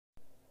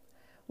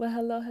Well,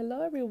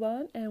 hello,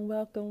 everyone, and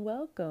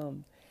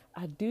welcome.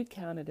 I do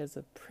count it as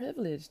a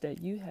privilege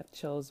that you have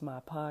chose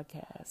my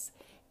podcast.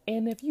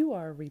 And if you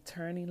are a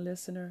returning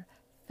listener,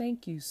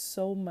 thank you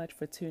so much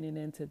for tuning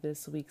into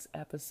this week's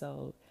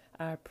episode.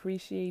 I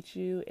appreciate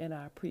you, and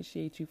I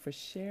appreciate you for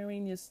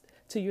sharing this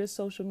to your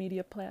social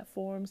media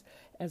platforms,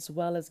 as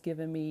well as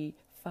giving me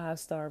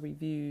 5-star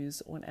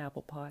reviews on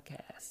Apple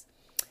Podcasts.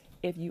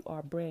 If you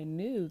are brand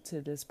new to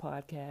this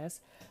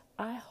podcast,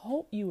 I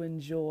hope you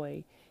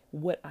enjoy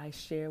what I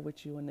share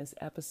with you in this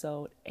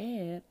episode,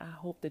 and I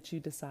hope that you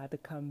decide to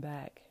come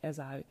back as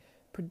I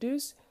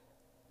produce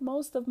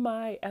most of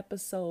my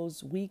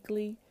episodes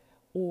weekly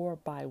or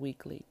bi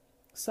weekly.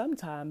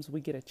 Sometimes we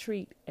get a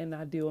treat, and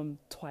I do them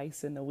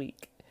twice in a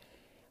week.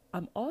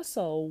 I'm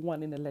also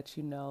wanting to let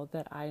you know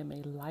that I am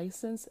a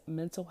licensed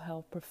mental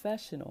health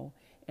professional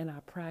and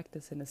I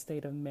practice in the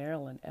state of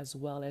Maryland as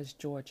well as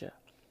Georgia.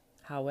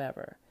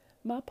 However,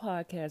 my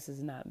podcast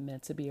is not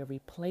meant to be a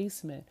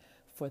replacement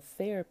for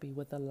therapy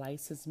with a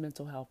licensed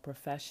mental health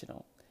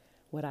professional.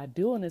 What I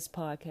do on this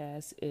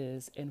podcast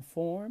is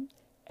inform,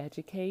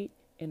 educate,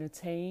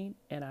 entertain,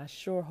 and I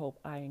sure hope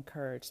I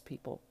encourage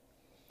people.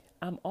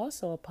 I'm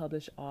also a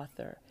published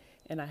author,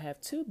 and I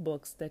have two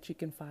books that you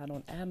can find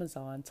on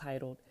Amazon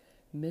titled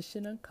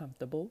Mission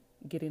Uncomfortable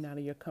Getting Out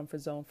of Your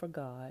Comfort Zone for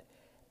God,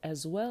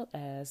 as well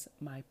as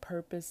My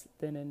Purpose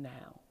Then and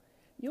Now.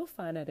 You'll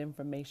find that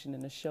information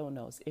in the show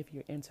notes if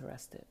you're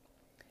interested.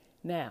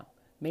 Now,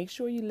 make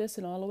sure you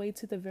listen all the way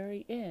to the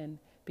very end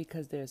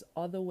because there's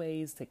other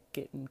ways to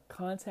get in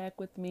contact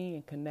with me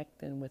and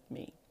connecting with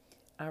me.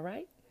 All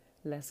right,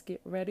 let's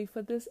get ready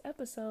for this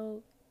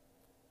episode.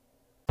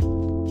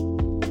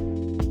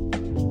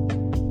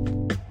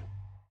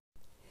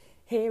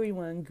 Hey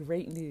everyone,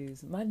 great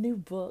news. My new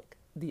book,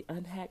 The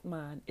Unhacked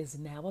Mind, is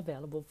now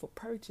available for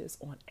purchase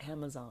on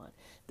Amazon.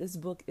 This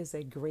book is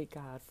a great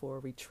guide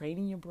for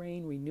retraining your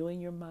brain, renewing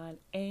your mind,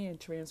 and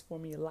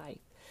transforming your life.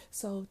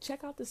 So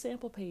check out the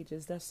sample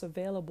pages that's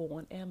available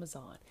on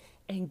Amazon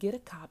and get a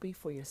copy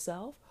for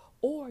yourself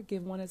or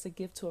give one as a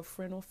gift to a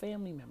friend or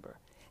family member.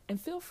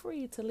 And feel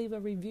free to leave a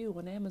review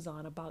on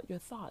Amazon about your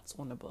thoughts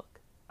on the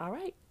book. All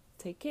right,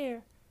 take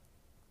care.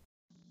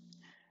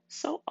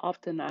 So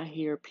often I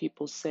hear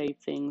people say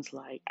things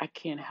like, I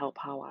can't help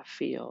how I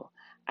feel.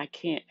 I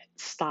can't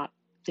stop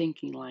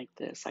thinking like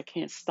this. I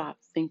can't stop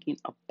thinking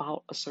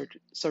about a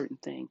certain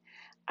thing.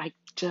 I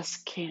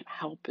just can't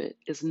help it.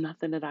 It's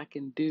nothing that I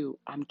can do.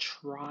 I'm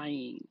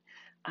trying.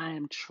 I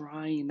am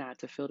trying not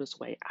to feel this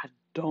way. I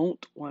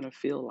don't want to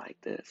feel like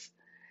this.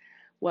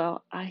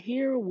 Well, I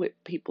hear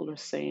what people are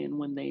saying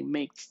when they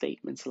make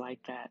statements like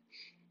that,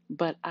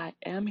 but I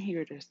am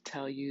here to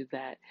tell you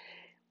that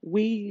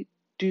we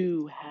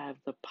do have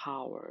the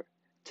power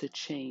to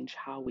change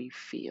how we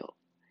feel.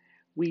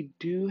 We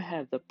do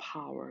have the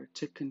power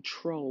to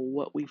control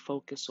what we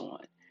focus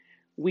on.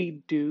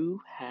 We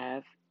do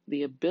have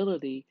the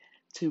ability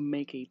to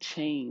make a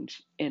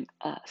change in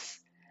us,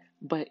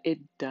 but it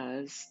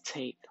does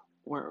take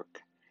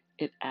work.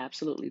 It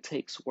absolutely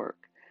takes work.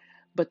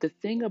 But the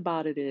thing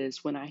about it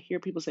is, when I hear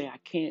people say, I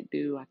can't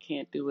do,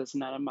 it's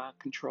not in my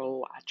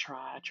control, I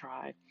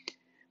try,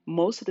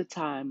 most of the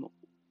time,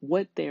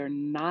 what they're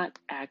not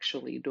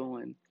actually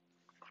doing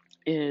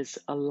is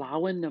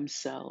allowing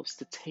themselves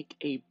to take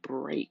a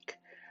break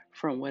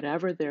from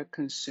whatever they're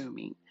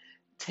consuming,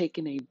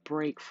 taking a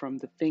break from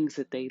the things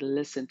that they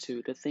listen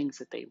to, the things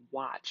that they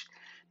watch,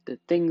 the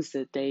things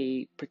that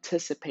they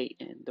participate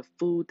in, the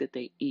food that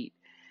they eat,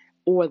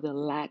 or the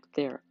lack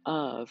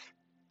thereof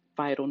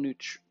vital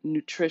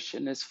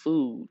nutritionist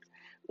food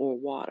or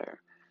water.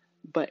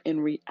 But in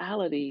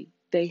reality,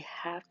 they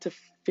have to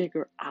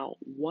figure out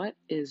what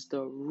is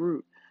the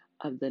root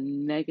of the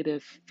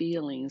negative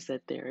feelings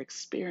that they're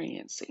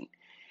experiencing.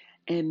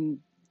 And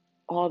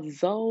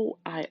although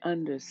I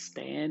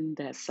understand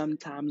that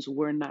sometimes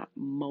we're not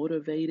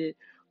motivated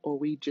or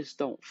we just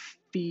don't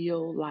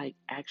feel like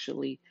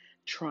actually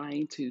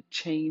trying to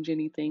change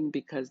anything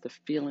because the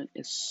feeling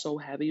is so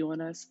heavy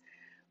on us,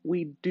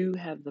 we do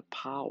have the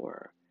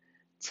power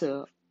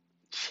to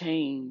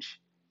change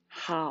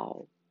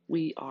how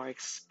we are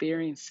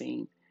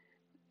experiencing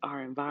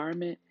our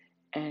environment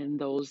and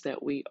those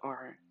that we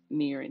are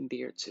near and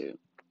dear to.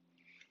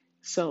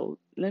 So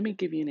let me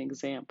give you an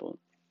example.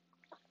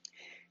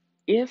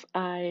 If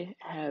I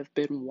have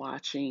been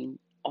watching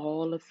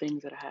all the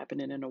things that are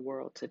happening in the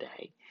world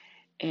today,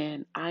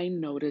 and I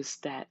notice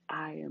that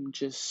I am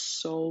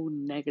just so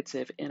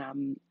negative and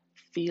I'm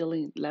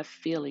feeling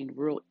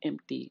real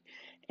empty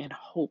and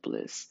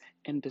hopeless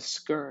and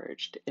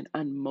discouraged and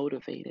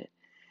unmotivated.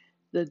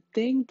 The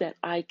thing that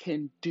I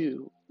can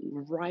do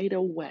right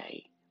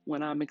away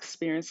when I'm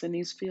experiencing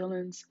these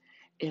feelings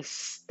is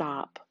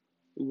stop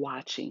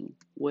watching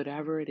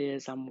whatever it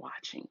is I'm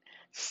watching.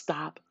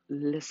 Stop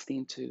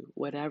listening to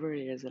whatever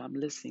it is that I'm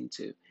listening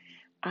to.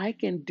 I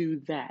can do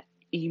that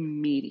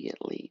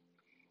immediately.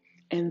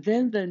 And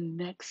then the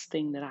next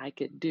thing that I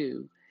could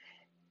do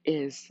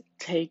is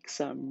take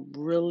some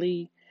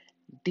really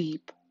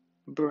deep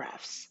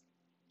breaths.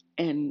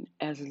 And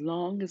as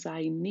long as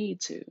I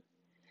need to,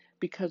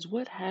 Because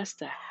what has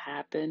to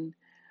happen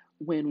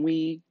when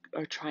we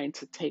are trying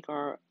to take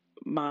our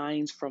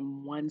minds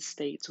from one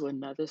state to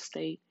another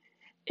state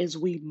is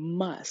we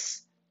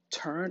must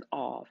turn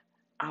off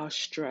our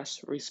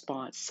stress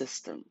response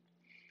system.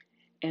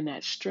 And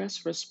that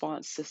stress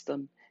response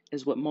system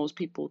is what most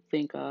people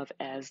think of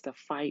as the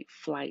fight,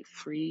 flight,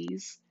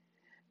 freeze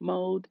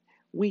mode.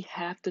 We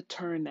have to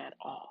turn that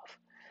off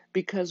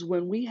because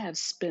when we have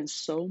spent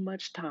so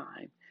much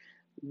time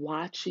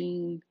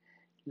watching,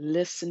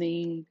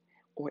 listening,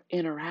 or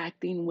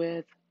interacting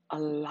with a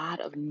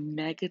lot of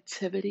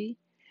negativity,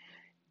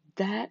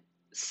 that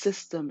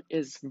system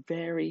is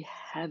very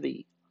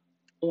heavy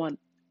on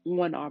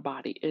our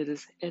body. It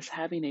is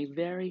having a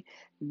very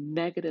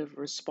negative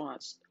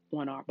response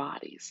on our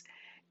bodies.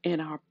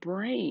 And our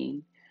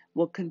brain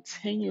will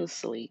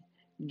continuously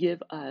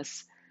give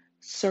us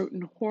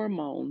certain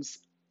hormones,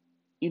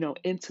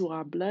 into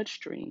our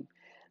bloodstream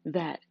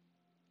that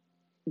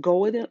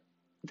go in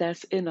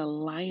that's in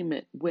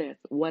alignment with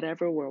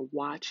whatever we're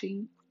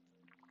watching,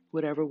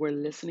 whatever we're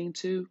listening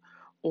to,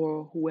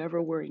 or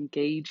whoever we're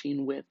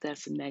engaging with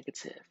that's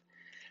negative.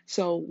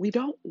 So we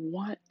don't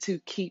want to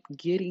keep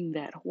getting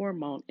that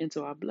hormone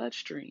into our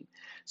bloodstream.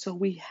 So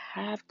we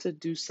have to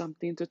do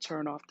something to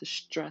turn off the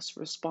stress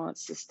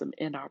response system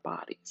in our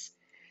bodies.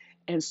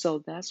 And so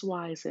that's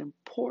why it's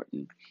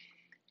important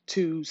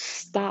to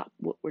stop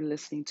what we're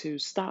listening to,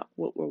 stop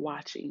what we're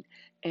watching,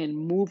 and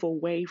move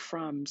away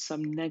from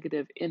some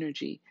negative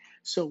energy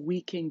so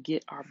we can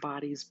get our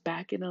bodies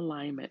back in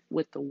alignment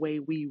with the way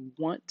we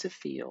want to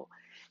feel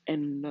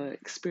and the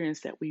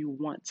experience that we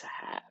want to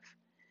have.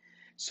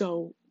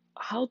 So,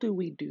 how do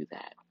we do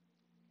that?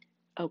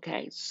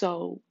 Okay,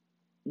 so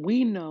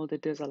we know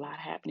that there's a lot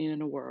happening in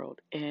the world,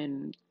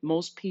 and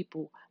most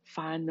people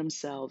find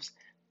themselves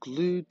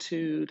glued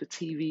to the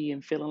TV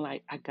and feeling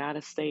like I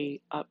gotta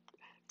stay up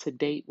to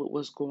date with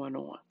what's going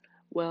on.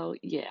 Well,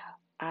 yeah,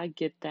 I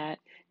get that,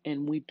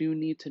 and we do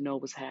need to know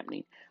what's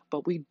happening,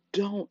 but we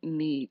don't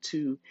need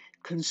to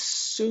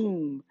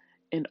consume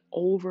an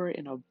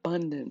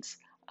abundance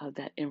of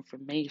that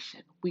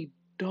information. We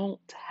don't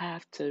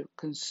have to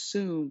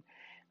consume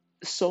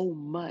so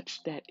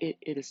much that it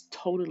is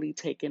totally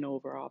taken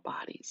over our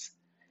bodies.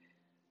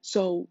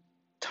 So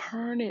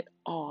turn it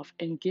off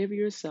and give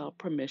yourself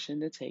permission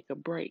to take a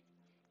break.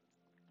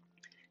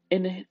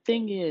 And the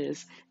thing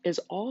is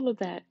all of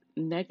that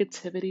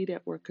negativity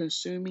that we're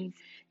consuming,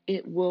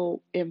 it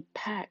will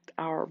impact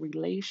our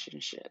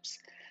relationships.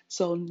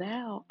 So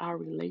now our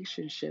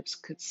relationships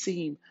could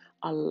seem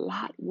a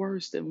lot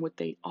worse than what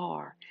they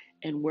are.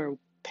 And we're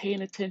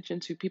paying attention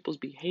to people's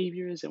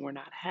behaviors and we're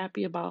not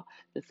happy about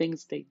the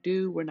things they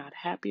do. We're not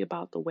happy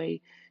about the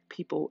way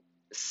people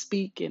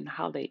speak and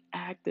how they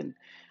act and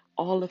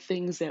all the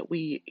things that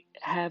we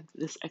have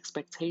this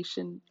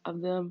expectation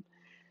of them.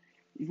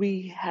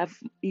 We have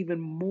even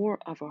more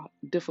of a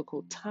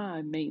difficult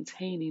time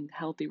maintaining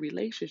healthy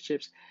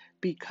relationships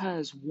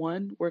because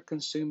one, we're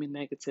consuming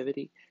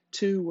negativity,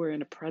 two, we're in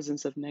the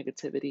presence of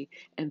negativity,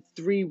 and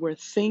three, we're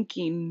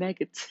thinking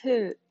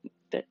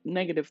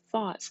negative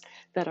thoughts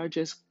that are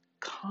just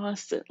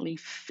constantly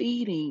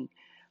feeding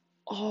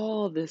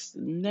all this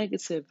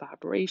negative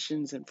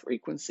vibrations and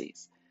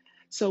frequencies.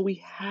 So we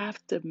have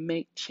to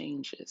make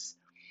changes.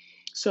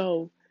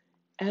 So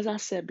as I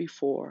said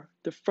before,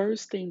 the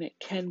first thing that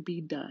can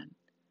be done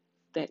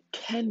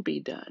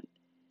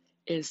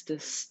is to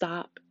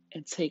stop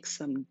and take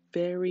some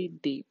very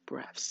deep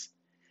breaths.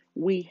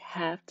 We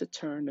have to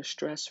turn the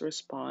stress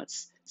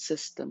response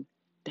system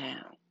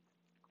down.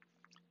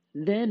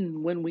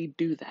 Then, when we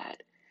do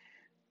that,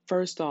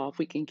 first off,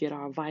 we can get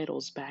our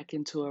vitals back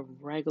into a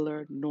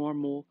regular,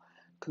 normal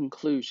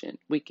conclusion.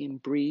 We can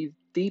breathe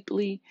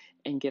deeply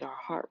and get our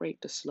heart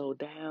rate to slow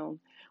down.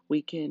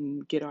 We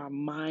can get our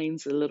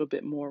minds a little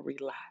bit more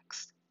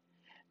relaxed.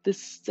 The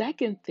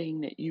second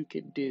thing that you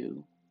could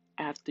do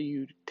after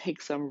you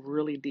take some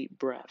really deep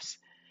breaths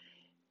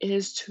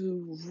is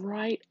to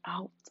write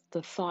out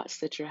the thoughts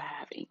that you're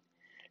having.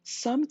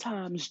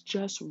 Sometimes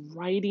just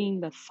writing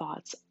the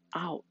thoughts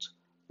out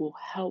will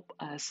help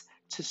us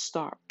to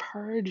start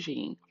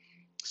purging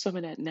some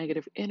of that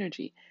negative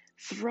energy,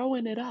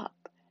 throwing it up,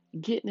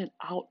 getting it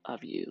out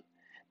of you.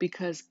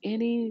 Because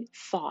any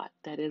thought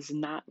that is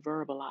not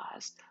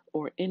verbalized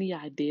or any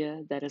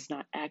idea that is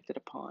not acted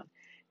upon,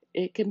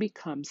 it can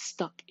become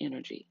stuck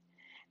energy.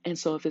 And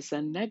so if it's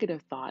a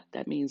negative thought,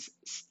 that means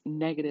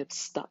negative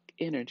stuck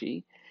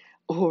energy.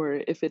 Or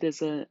if it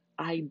is an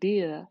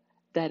idea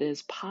that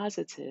is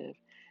positive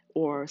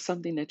or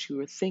something that you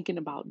are thinking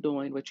about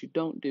doing, but you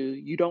don't do,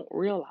 you don't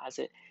realize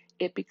it,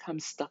 it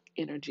becomes stuck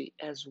energy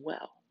as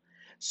well.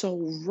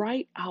 So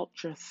write out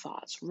your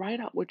thoughts,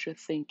 write out what you're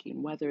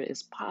thinking, whether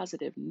it's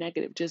positive,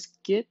 negative,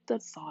 just get the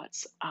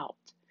thoughts out.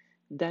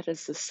 That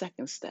is the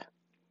second step.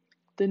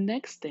 The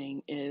next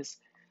thing is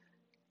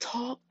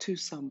talk to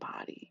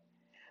somebody.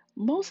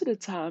 Most of the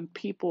time,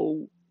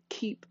 people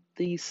keep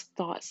these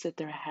thoughts that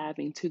they're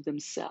having to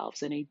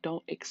themselves and they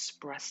don't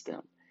express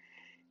them.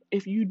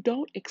 if you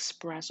don't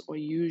express or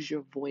use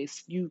your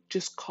voice, you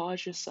just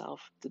cause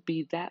yourself to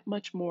be that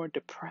much more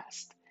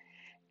depressed.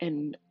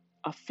 And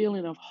a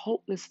feeling of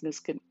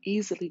hopelessness can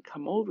easily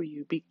come over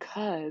you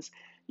because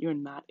you're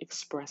not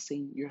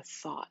expressing your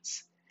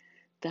thoughts.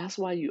 That's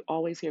why you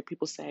always hear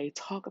people say,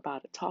 talk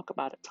about it, talk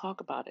about it, talk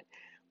about it.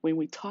 When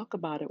we talk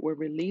about it, we're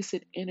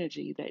releasing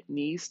energy that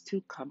needs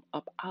to come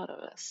up out of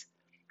us.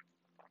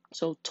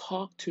 So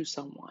talk to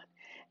someone.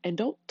 And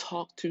don't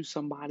talk to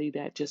somebody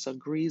that just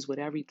agrees with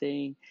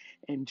everything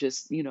and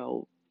just,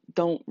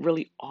 don't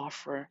really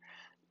offer,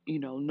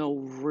 no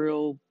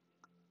real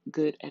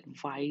good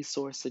advice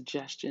or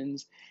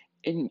suggestions.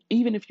 And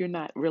even if you're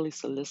not really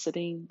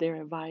soliciting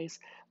their advice,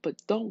 but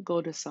don't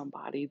go to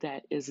somebody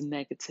that is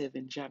negative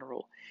in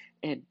general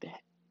and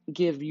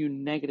give you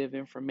negative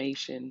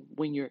information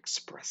when you're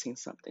expressing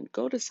something.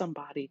 Go to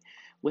somebody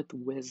with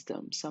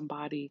wisdom,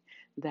 somebody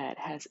that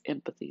has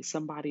empathy,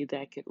 somebody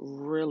that could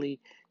really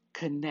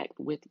connect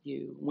with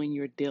you when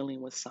you're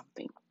dealing with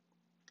something.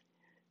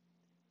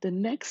 The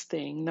next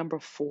thing, number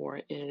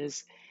 4,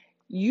 is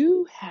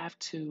you have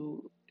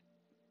to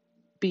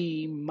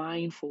be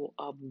mindful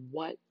of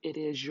what it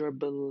is you're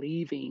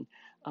believing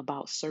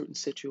about certain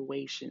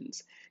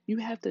situations. You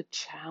have to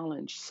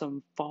challenge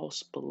some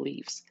false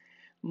beliefs.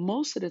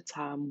 Most of the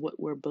time, what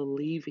we're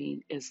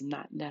believing is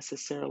not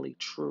necessarily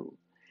true.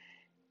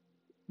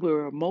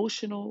 We're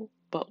emotional,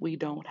 but we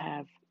don't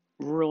have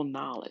real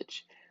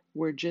knowledge.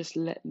 We're just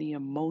letting the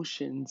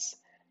emotions,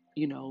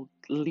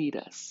 lead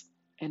us.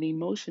 And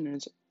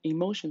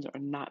emotions are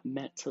not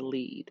meant to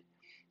lead.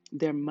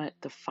 They're meant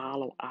to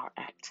follow our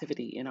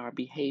activity and our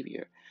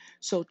behavior.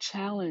 So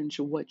challenge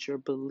what you're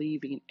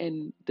believing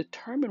and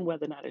determine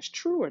whether or not it's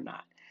true or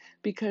not.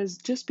 Because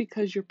just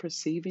because you're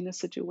perceiving a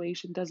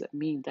situation doesn't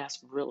mean that's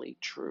really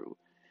true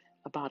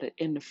about it.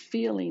 And the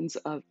feelings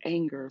of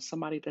anger,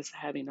 somebody that's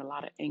having a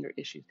lot of anger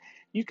issues,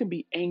 you can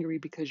be angry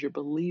because you're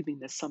believing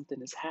that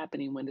something is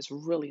happening when it's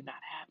really not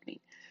happening.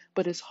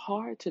 But it's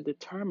hard to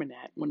determine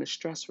that when the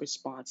stress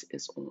response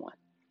is on.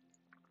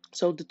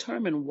 So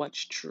determine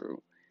what's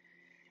true.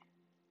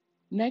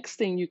 Next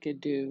thing you could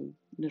do,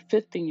 the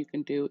fifth thing you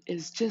can do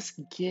is just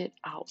get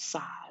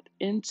outside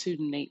into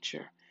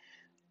nature.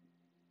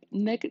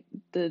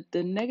 The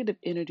negative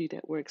energy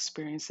that we're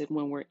experiencing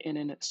when we're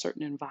in a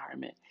certain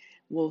environment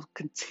will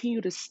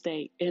continue to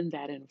stay in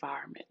that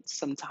environment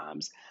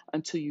sometimes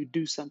until you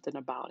do something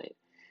about it.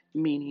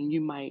 Meaning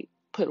you might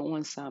put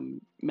on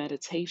some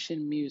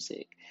meditation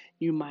music,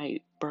 you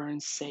might burn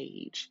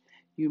sage,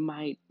 you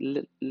might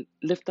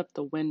lift up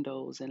the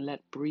windows and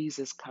let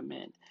breezes come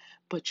in.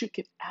 But you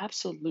can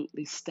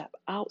absolutely step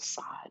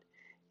outside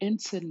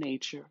into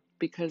nature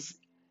because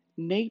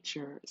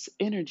nature's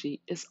energy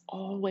is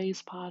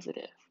always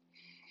positive.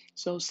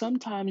 So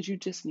sometimes you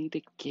just need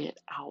to get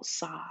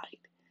outside,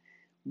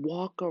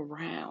 walk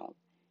around,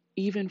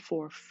 even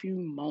for a few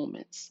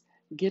moments,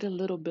 get a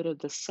little bit of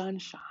the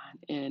sunshine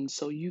in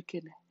so you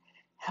can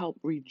help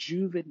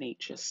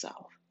rejuvenate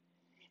yourself.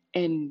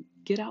 And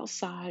get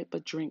outside,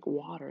 but drink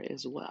water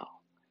as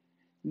well.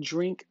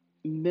 Drink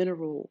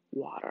mineral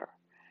water,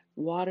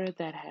 water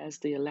that has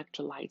the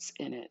electrolytes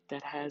in it,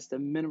 that has the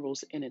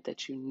minerals in it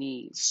that you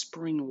need.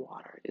 Spring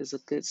water is a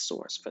good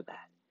source for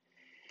that.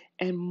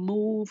 And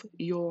move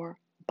your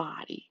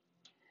body.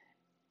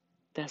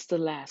 That's the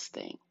last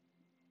thing.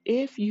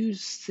 If you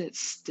sit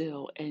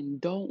still and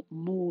don't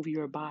move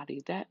your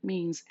body, that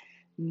means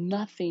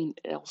nothing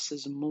else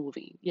is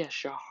moving.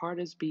 Yes, your heart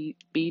is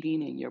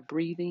beating and you're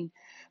breathing,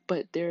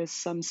 but there is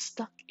some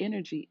stuck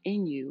energy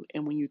in you.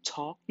 And when you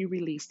talk, you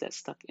release that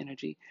stuck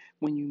energy.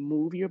 When you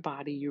move your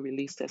body, you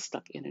release that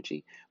stuck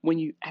energy. When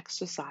you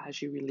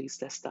exercise, you release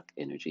that stuck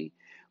energy.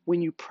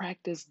 When you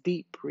practice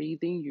deep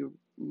breathing, you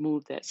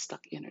move that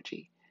stuck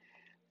energy.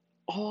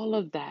 All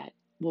of that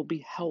will be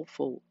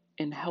helpful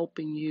in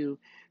helping you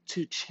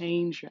to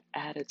change your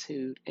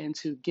attitude and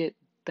to get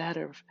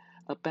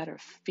a better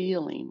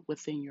feeling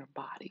within your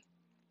body.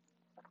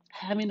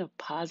 Having a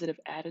positive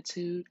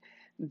attitude,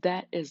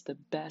 that is the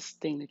best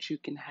thing that you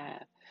can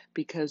have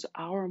because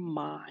our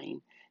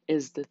mind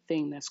is the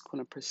thing that's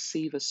going to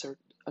perceive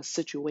a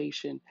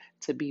situation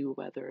to be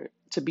whether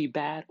to be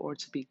bad or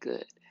to be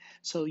good.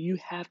 So you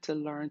have to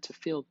learn to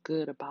feel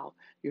good about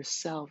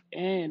yourself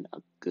and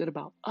good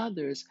about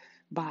others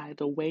by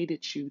the way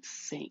that you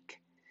think.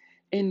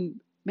 And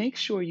make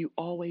sure you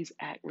always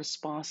act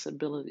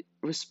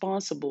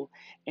responsible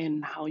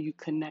in how you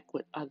connect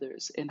with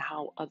others and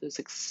how others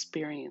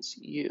experience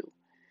you.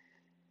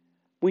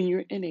 When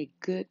you're in a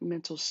good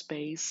mental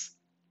space,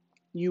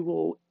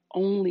 you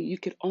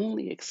could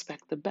only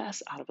expect the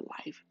best out of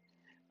life.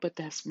 But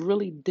that's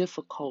really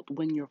difficult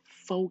when your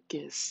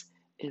focus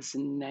is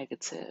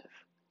negative.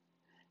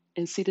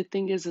 And see, the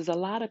thing is a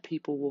lot of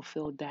people will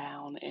feel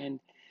down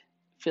and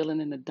feeling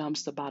in the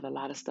dumps about a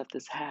lot of stuff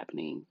that's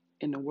happening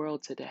in the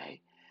world today.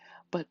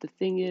 But the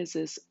thing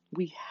is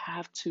we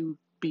have to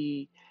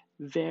be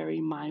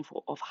very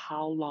mindful of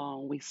how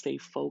long we stay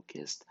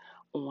focused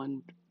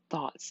on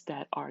thoughts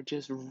that are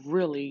just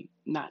really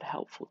not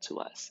helpful to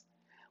us.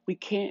 We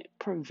can't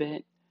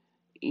prevent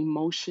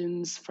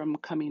emotions from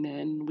coming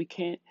in. We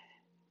can't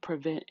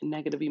prevent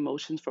negative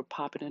emotions from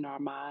popping in our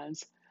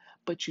minds,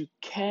 but you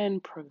can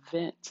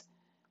prevent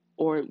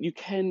or you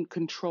can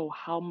control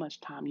how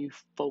much time you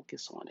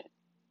focus on it.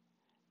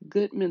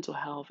 Good mental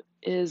health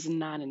is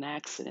not an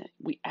accident.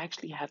 We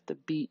actually have to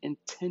be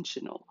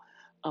intentional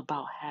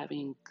about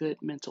having good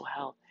mental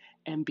health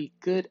and be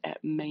good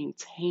at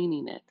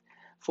maintaining it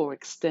for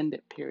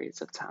extended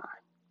periods of time.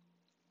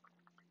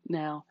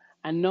 Now,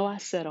 I know I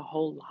said a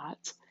whole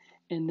lot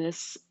in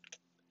this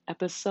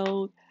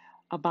episode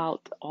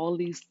about all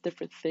these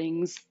different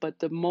things, but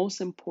the most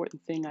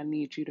important thing I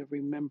need you to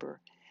remember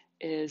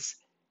is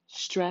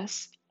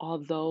stress,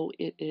 although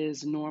it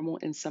is normal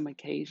in some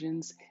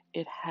occasions,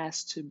 it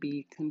has to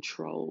be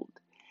controlled.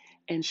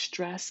 And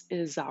stress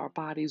is our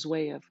body's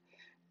way of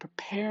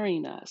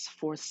preparing us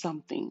for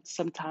something,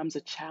 sometimes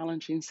a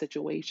challenging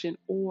situation,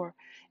 or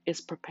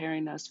it's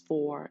preparing us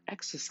for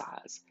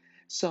exercise.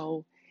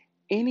 So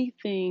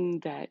anything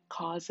that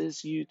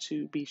causes you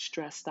to be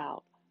stressed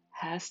out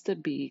has to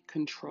be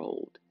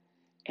controlled.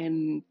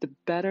 And the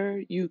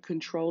better you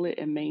control it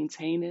and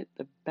maintain it,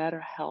 the better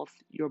health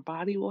your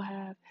body will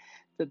have,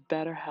 the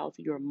better health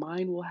your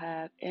mind will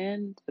have,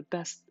 and the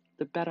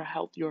better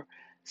health your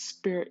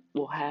spirit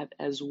will have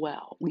as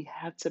well. We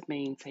have to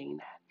maintain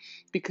that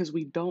because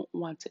we don't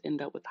want to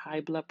end up with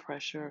high blood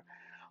pressure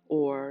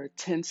or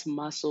tense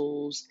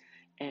muscles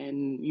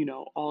and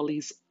all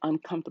these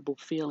uncomfortable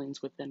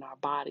feelings within our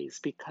bodies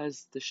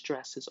because the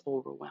stress is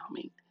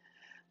overwhelming.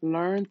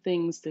 Learn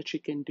things that you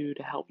can do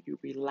to help you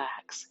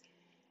relax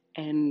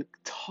and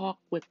talk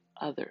with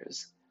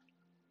others.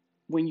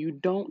 When you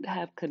don't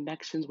have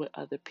connections with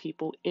other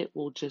people, it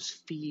will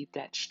just feed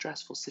that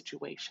stressful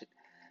situation.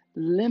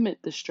 Limit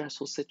the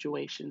stressful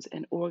situations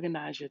and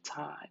organize your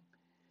time.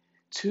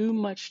 Too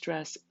much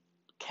stress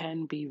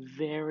can be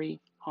very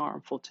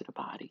harmful to the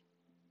body.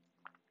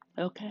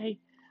 Okay?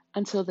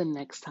 Until the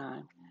next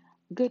time,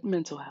 good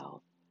mental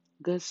health,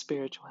 good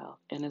spiritual health,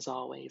 and as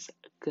always,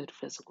 good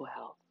physical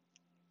health.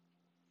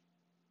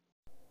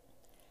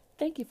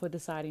 Thank you for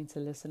deciding to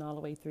listen all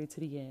the way through to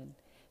the end.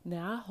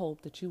 Now, I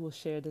hope that you will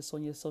share this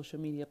on your social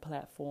media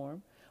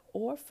platform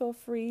or feel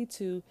free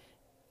to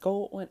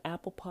go on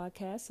Apple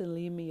Podcasts and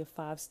leave me a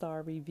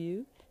 5-star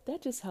review.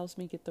 That just helps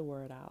me get the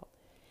word out.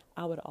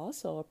 I would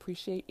also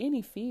appreciate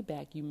any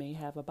feedback you may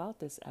have about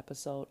this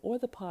episode or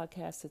the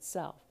podcast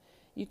itself.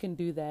 You can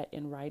do that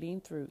in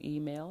writing through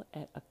email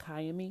at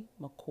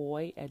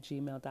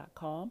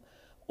akayamimccoy@gmail.com.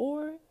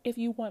 Or if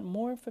you want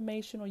more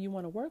information or you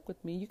want to work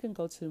with me, you can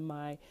go to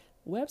my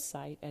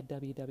website at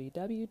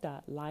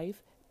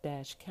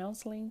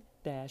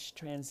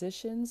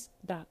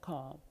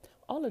www.life-counseling-transitions.com.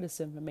 All of this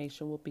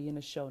information will be in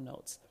the show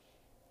notes.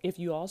 If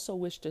you also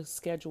wish to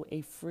schedule a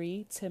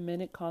free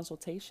 10-minute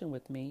consultation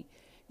with me,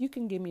 you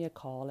can give me a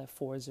call at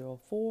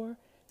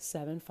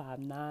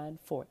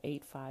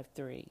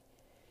 404-759-4853.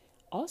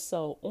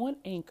 Also, on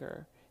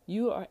Anchor,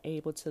 you are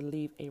able to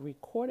leave a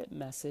recorded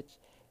message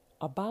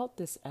about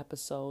this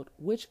episode,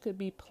 which could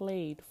be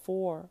played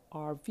for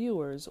our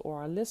viewers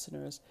or our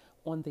listeners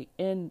on the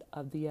end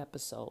of the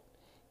episode.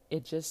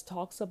 It just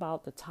talks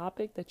about the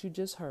topic that you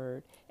just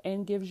heard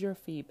and gives your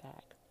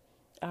feedback.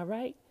 All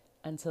right,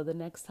 until the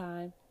next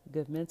time,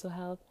 good mental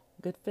health,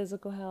 good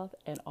physical health,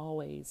 and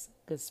always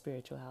good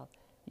spiritual health.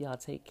 Y'all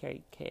take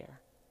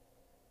care.